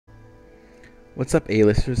What's up,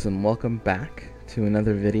 A-listers, and welcome back to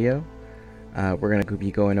another video. We're going to be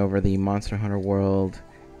going over the Monster Hunter World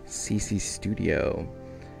CC Studio,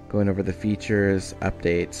 going over the features,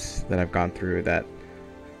 updates that I've gone through that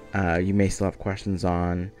you may still have questions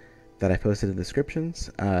on, that I posted in the descriptions,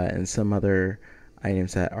 and some other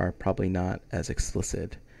items that are probably not as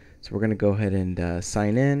explicit. So we're going to go ahead and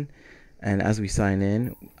sign in, and as we sign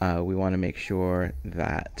in, we want to make sure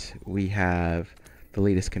that we have the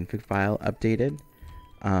latest config file updated.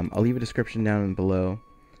 I'll leave a description down below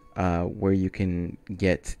where you can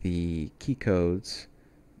get the key codes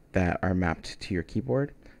that are mapped to your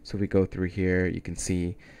keyboard. So if we go through here, you can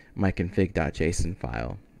see my config.json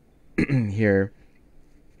file. Here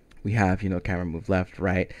we have, camera move left,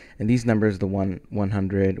 right, and these numbers, the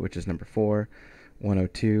 100, which is number 4,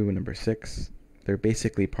 102, and number 6, they're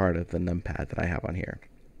basically part of the numpad that I have on here.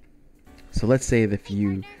 So let's say that if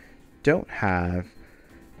you don't have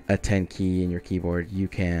a 10 key in your keyboard, you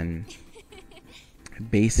can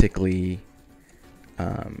basically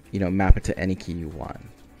map it to any key you want,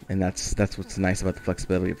 and that's what's nice about the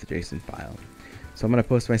flexibility of the JSON file. So I'm going to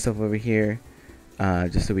post myself over here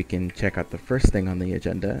just so we can check out the first thing on the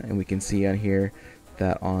agenda, and we can see on here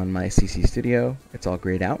that on my CC Studio it's all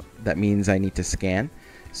grayed out. That means I need to scan.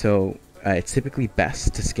 So it's typically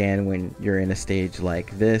best to scan when you're in a stage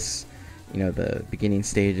like this, the beginning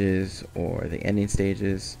stages or the ending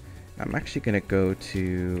stages. I'm actually going to go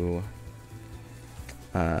to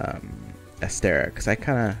Astera because I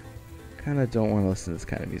kind of don't want to listen to this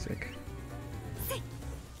kind of music,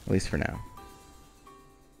 at least for now.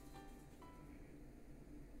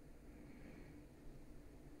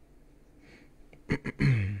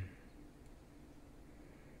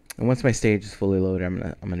 And once my stage is fully loaded,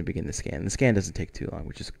 I'm gonna begin the scan. The scan doesn't take too long,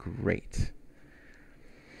 which is great.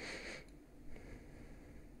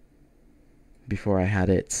 Before I had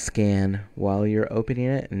it scan while you're opening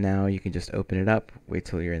it, and now you can just open it up, wait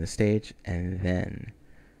till you're in the stage, and then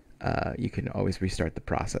you can always restart the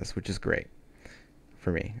process, which is great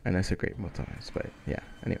for me. I know it's so great most times, but yeah,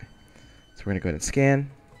 anyway. So we're gonna go ahead and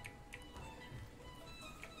scan.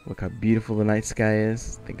 Look how beautiful the night sky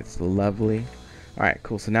is. I think it's lovely. Alright,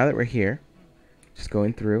 cool. So now that we're here, just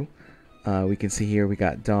going through, we can see here we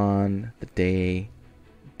got dawn, the day,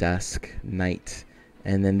 dusk, night,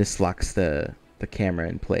 and then this locks the camera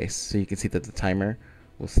in place. So you can see that the timer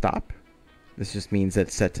will stop. This just means that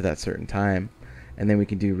it's set to that certain time, and then we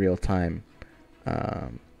can do real time.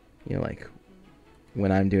 Like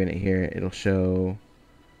when I'm doing it here, it'll show,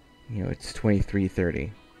 it's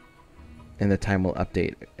 23:30, and the time will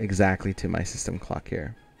update exactly to my system clock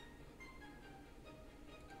here.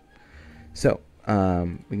 So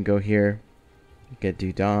we can go here, get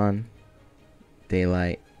do dawn,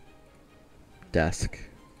 daylight, dusk,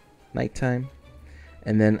 nighttime,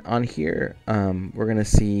 and then on here we're gonna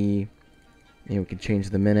see, we can change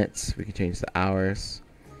the minutes, we can change the hours,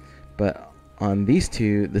 but on these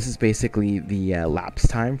two, this is basically the lapse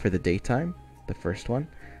time for the daytime, the first one,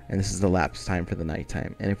 and this is the lapse time for the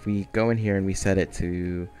nighttime. And if we go in here and we set it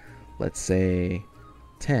to, let's say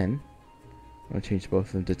 10, I'll change both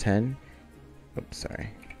of them to 10. Oops, sorry.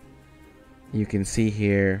 You can see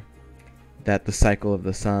here that the cycle of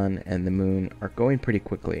the sun and the moon are going pretty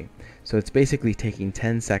quickly. So it's basically taking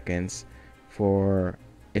 10 seconds for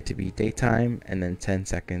it to be daytime, and then 10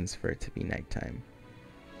 seconds for it to be nighttime.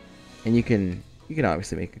 And you can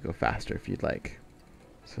obviously make it go faster if you'd like.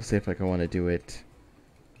 So say if I want to do it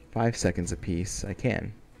 5 seconds a piece, I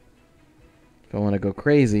can. If I want to go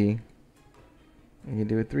crazy, I can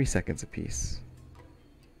do it 3 seconds a piece.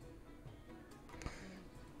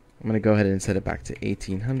 I'm going to go ahead and set it back to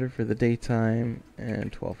 1800 for the daytime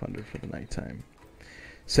and 1200 for the nighttime.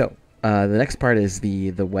 So the next part is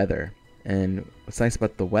the weather. And what's nice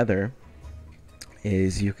about the weather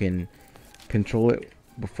is you can control it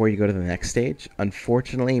before you go to the next stage.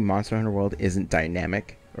 Unfortunately, Monster Hunter World isn't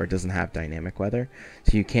dynamic, or doesn't have dynamic weather,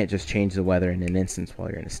 so you can't just change the weather in an instance while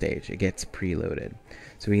you're in a stage. It gets preloaded.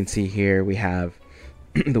 So we can see here we have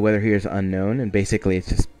the weather here is unknown, and basically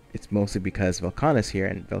it's mostly because Velkhana's here,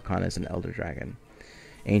 and Velkhana is an Elder Dragon.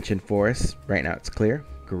 Ancient Forest, right now it's clear.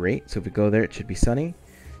 Great. So if we go there, it should be sunny.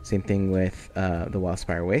 Same thing with the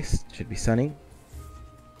Wildspire Waste. It should be sunny.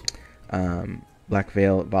 Black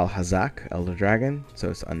Veil Valhazak, Elder Dragon. So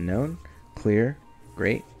it's unknown. Clear.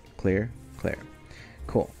 Great. Clear. Clear.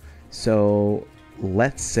 Cool. So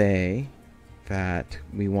let's say that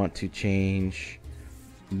we want to change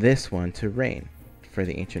this one to rain for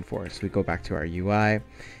the Ancient Forest. We go back to our UI,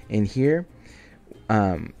 and here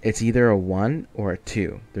it's either a 1 or a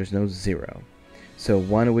 2. There's no 0. So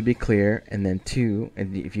 1 would be clear, and then 2,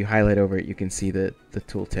 and if you highlight over it, you can see the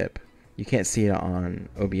tooltip You can't see it on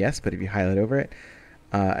OBS, but if you highlight over it,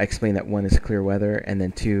 I explained that 1 is clear weather, and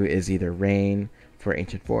then 2 is either rain for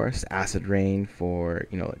ancient forest, acid rain for,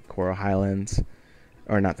 like Coral Highlands,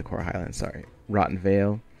 or not the Coral Highlands, sorry, Rotten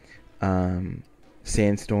Vale,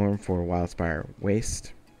 sandstorm for Wildspire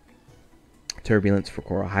Waste, turbulence for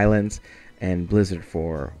Coral Highlands, and blizzard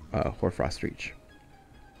for Hoarfrost Reach.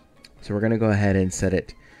 So we're going to go ahead and set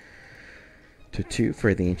it to 2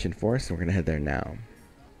 for the ancient forest, and we're going to head there now.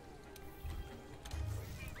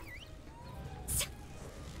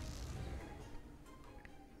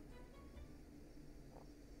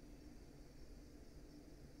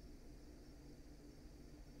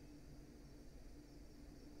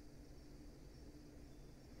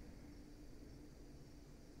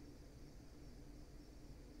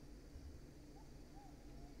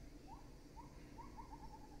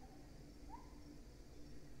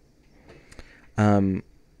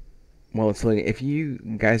 Well, it's like if you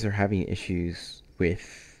guys are having issues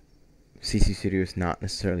with CC Studios not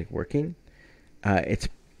necessarily working, I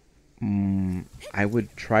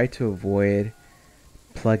would try to avoid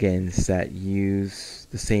plugins that use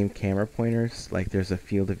the same camera pointers. Like there's a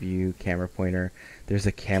field of view camera pointer, there's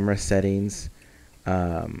a camera settings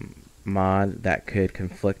mod that could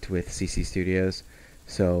conflict with CC Studios.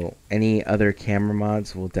 So any other camera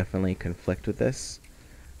mods will definitely conflict with this.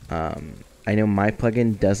 I know my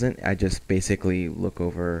plugin doesn't. I just basically look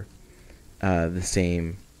over the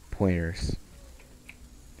same pointers.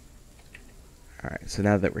 Alright, so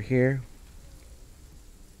now that we're here,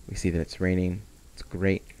 we see that it's raining. It's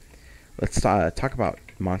great. Let's talk about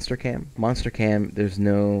Monster Cam. Monster Cam, there's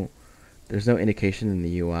no indication in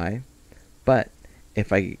the UI, but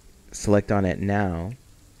if I select on it now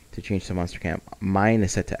to change to Monster Cam, mine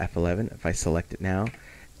is set to F11. If I select it now,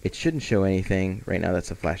 it shouldn't show anything. Right now that's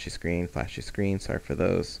a flashy screen, sorry for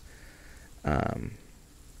those. And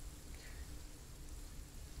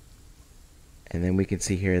then we can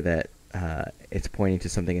see here that it's pointing to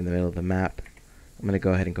something in the middle of the map. I'm going to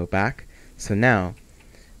go ahead and go back. So now,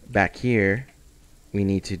 back here, we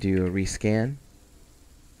need to do a rescan.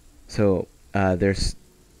 So there's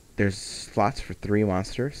slots for 3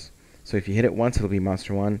 monsters. So if you hit it once, it'll be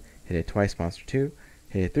Monster 1. Hit it twice, Monster 2.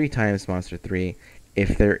 Hit it 3 times, Monster 3.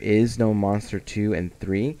 If there is no Monster 2 and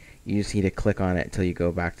 3, you just need to click on it until you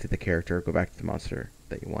go back to the character, or go back to the monster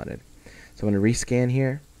that you wanted. So I'm going to rescan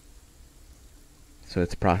here. So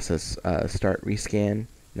it's process start rescan.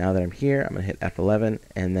 Now that I'm here, I'm going to hit F11,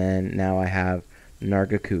 and then now I have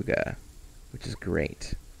Nargacuga, which is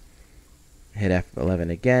great. Hit F11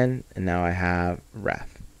 again, and now I have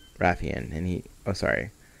Rathian, and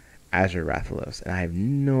Azure Rathalos, and I have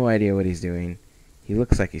no idea what he's doing. He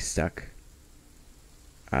looks like he's stuck.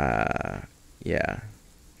 Yeah,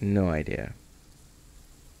 no idea.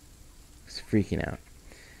 He's freaking out.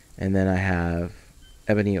 And then I have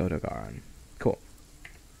Ebony Odogaron. Cool.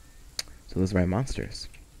 So those are my monsters.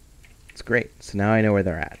 It's great. So now I know where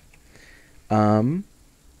they're at.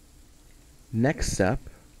 Next up,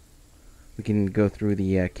 we can go through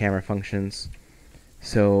the camera functions.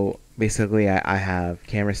 So basically, I have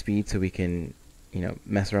camera speed, so we can,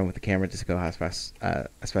 mess around with the camera just go as fast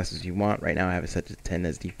as you want. Right now, I have it set to 10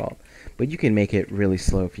 as default, but you can make it really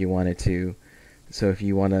slow if you wanted to. So if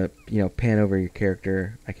you want to, pan over your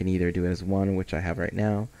character, I can either do it as 1, which I have right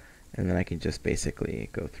now, and then I can just basically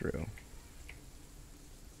go through.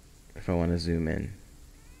 If I want to zoom in,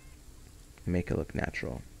 make it look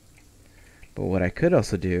natural. But what I could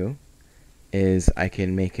also do is I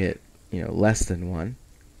can make it, less than 1.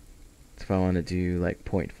 So if I want to do like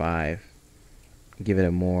 0.5, give it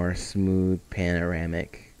a more smooth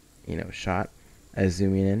panoramic, shot as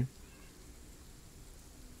zooming in,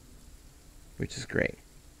 which is great.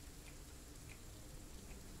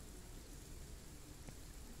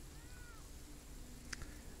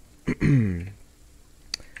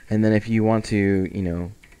 And then if you want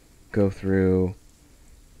to, go through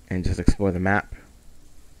and just explore the map,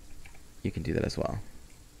 you can do that as well.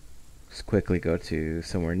 Just quickly go to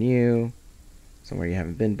somewhere new, somewhere you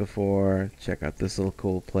haven't been before, check out this little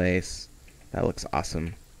cool place, that looks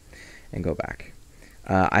awesome, and go back.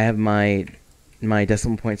 I have my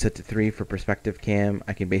decimal point set to 3 for perspective cam.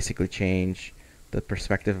 I can basically change the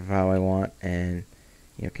perspective of how I want and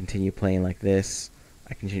continue playing like this.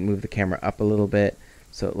 I can move the camera up a little bit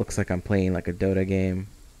so it looks like I'm playing like a Dota game,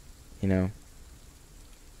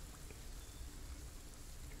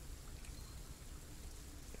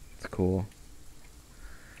 It's cool.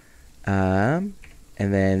 And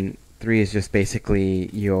then 3 is just basically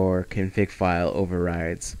your config file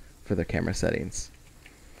overrides for the camera settings.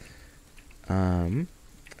 And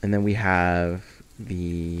then we have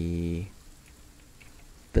the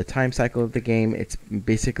the time cycle of the game. It's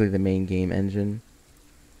basically the main game engine.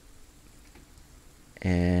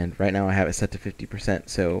 And right now I have it set to 50%,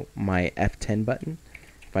 so my F10 button,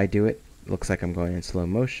 if I do it, looks like I'm going in slow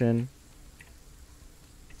motion.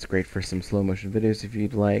 It's great for some slow motion videos if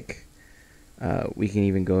you'd like. We can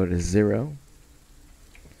even go to 0.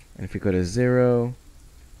 And if we go to 0,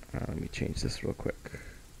 let me change this real quick.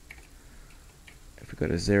 If we go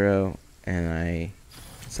to 0 and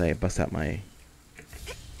let's say I bust out I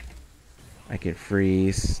can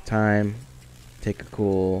freeze time, take a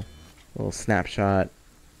cool little snapshot,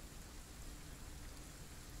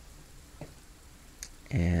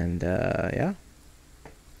 and yeah,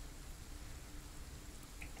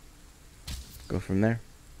 go from there.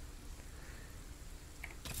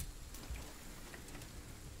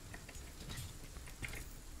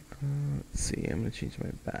 Let's see, I'm going to change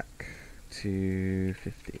my back to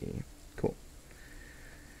 50. Cool.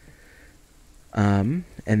 And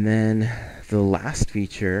then the last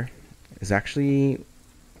feature is actually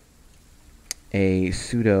a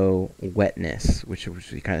pseudo wetness, which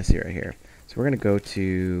we kind of see right here. So we're going to go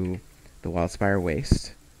to the Wildspire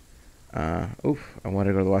Waste. Oof, I wanted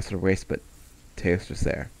to go to the Wildspire Waste, but Teos was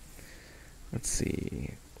there. Let's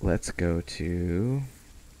see. Let's go to...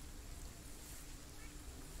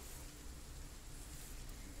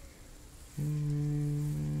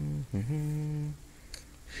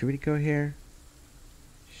 Should we go here?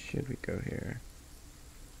 Should we go here?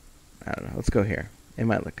 I don't know. Let's go here. It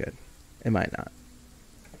might look good. It might not.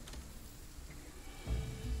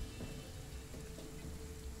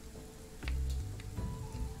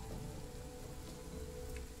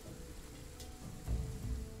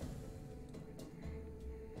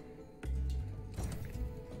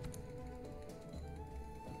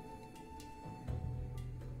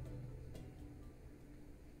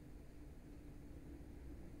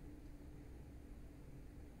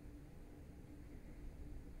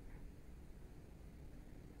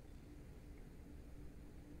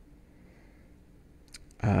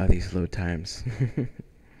 These load times. I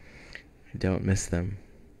don't miss them.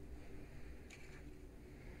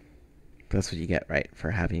 That's what you get, right,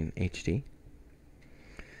 for having HD.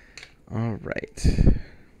 All right. I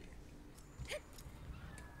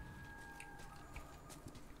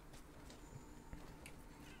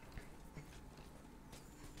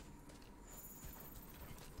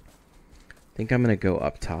think I'm going to go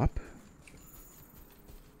up top.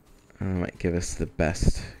 That might give us the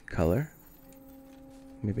best color.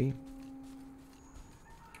 Maybe.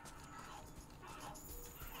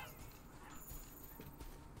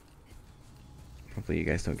 Hopefully you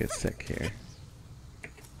guys don't get sick here.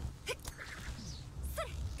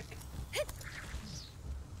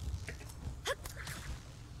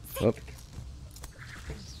 Whoop.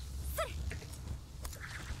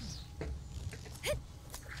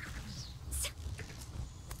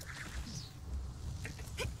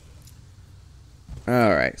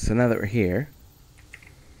 Alright, so now that we're here,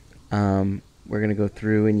 we're going to go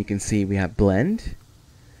through and you can see we have blend,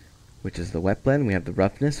 which is the wet blend. We have the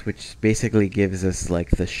roughness, which basically gives us like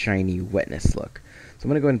the shiny wetness look. So I'm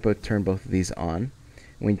going to go ahead and turn both of these on.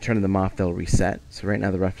 When you turn them off, they'll reset. So right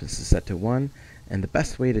now the roughness is set to 1, and the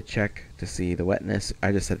best way to check to see the wetness,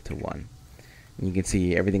 I just set it to 1. And you can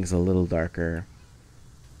see everything's a little darker.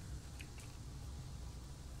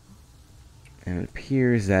 And it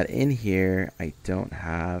appears that in here I don't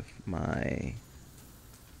have my...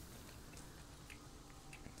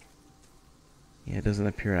 Yeah, it doesn't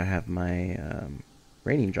appear I have my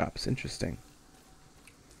raining drops. Interesting.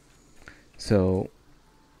 So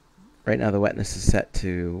right now the wetness is set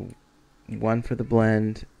to 1 for the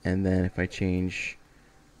blend, and then if I change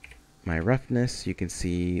my roughness, you can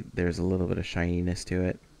see there's a little bit of shininess to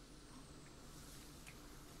it.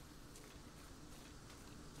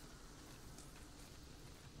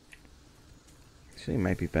 Actually, it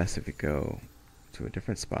might be best if we go to a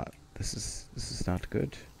different spot. This is not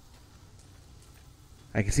good.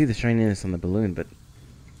 I can see the shininess on the balloon, but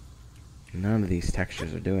none of these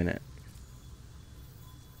textures are doing it.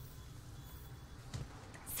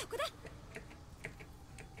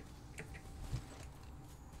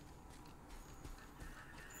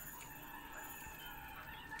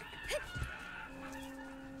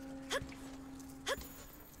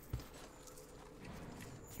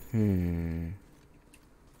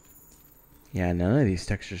 Yeah, none of these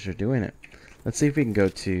textures are doing it. Let's see if we can go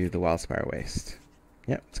to the Wildspire Waste.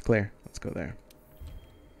 Yep, it's clear. Let's go there.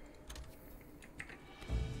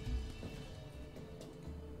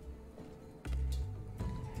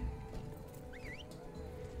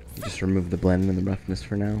 Just remove the blend and the roughness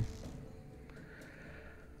for now.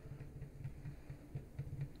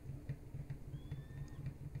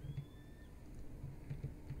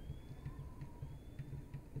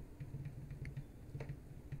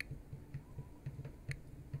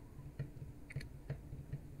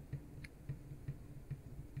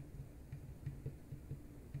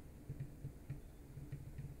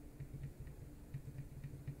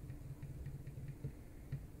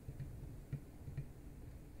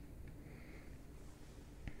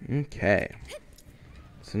 Okay.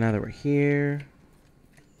 So now that we're here.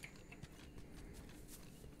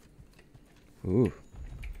 Ooh.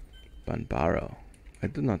 Banbaro. I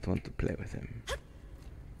do not want to play with him.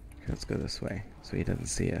 Let's go this way so he doesn't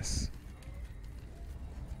see us.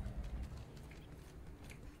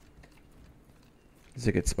 This is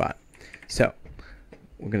a good spot. So,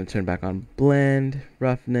 we're going to turn back on blend,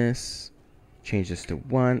 roughness, change this to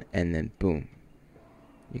 1, and then boom.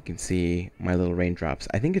 You can see my little raindrops.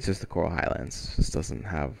 I think it's just the Coral Highlands. It just doesn't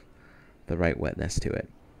have the right wetness to it.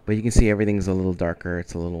 But you can see everything's a little darker.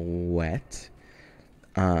 It's a little wet.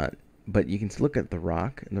 But you can look at the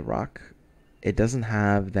rock. And the rock, it doesn't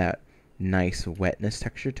have that nice wetness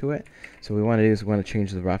texture to it. So what we want to do is we want to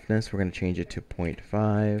change the roughness. We're going to change it to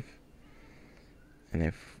 0.5. And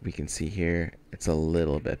if we can see here, it's a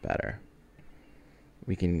little bit better.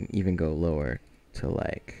 We can even go lower to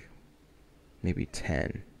like maybe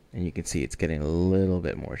 10. And you can see it's getting a little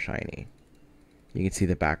bit more shiny. You can see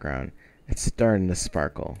the background. It's starting to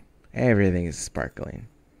sparkle. Everything is sparkling.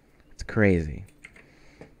 It's crazy.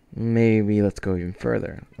 Maybe let's go even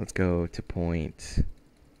further. Let's go to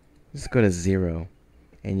let's go to 0.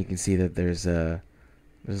 And you can see that there's a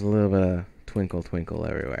little bit of twinkle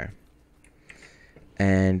everywhere.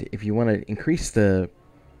 And if you want to increase the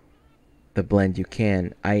blend, you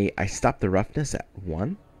can. I stopped the roughness at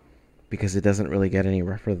 1 because it doesn't really get any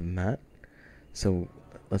rougher than that. So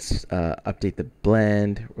let's update the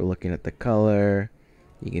blend. We're looking at the color.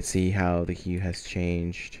 You can see how the hue has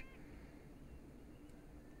changed.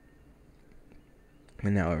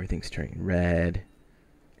 And now everything's turning red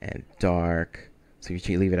and dark. So if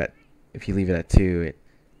you leave it at 2,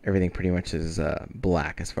 everything pretty much is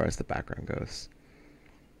black as far as the background goes.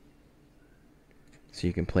 So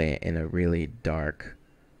you can play it in a really dark,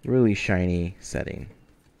 really shiny setting.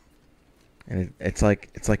 And it's like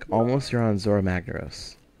almost you're on Zora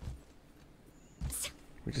Magdaros,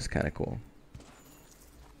 which is kind of cool.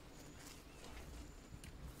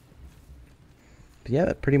 But yeah,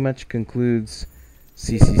 that pretty much concludes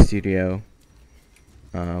CC Studio.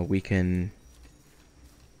 We can,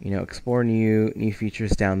 explore new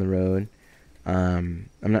features down the road. I'm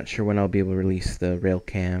not sure when I'll be able to release the rail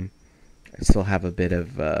cam. I still have a bit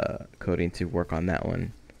of coding to work on that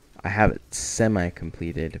one. I have it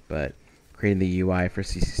semi-completed, but creating the UI for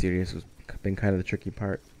CC Studios has been kind of the tricky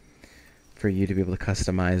part for you to be able to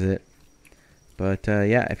customize it. But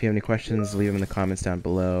yeah, if you have any questions, leave them in the comments down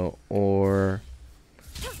below, or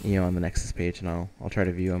on the Nexus page, and I'll try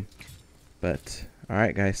to view them. But all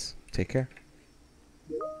right, guys, take care.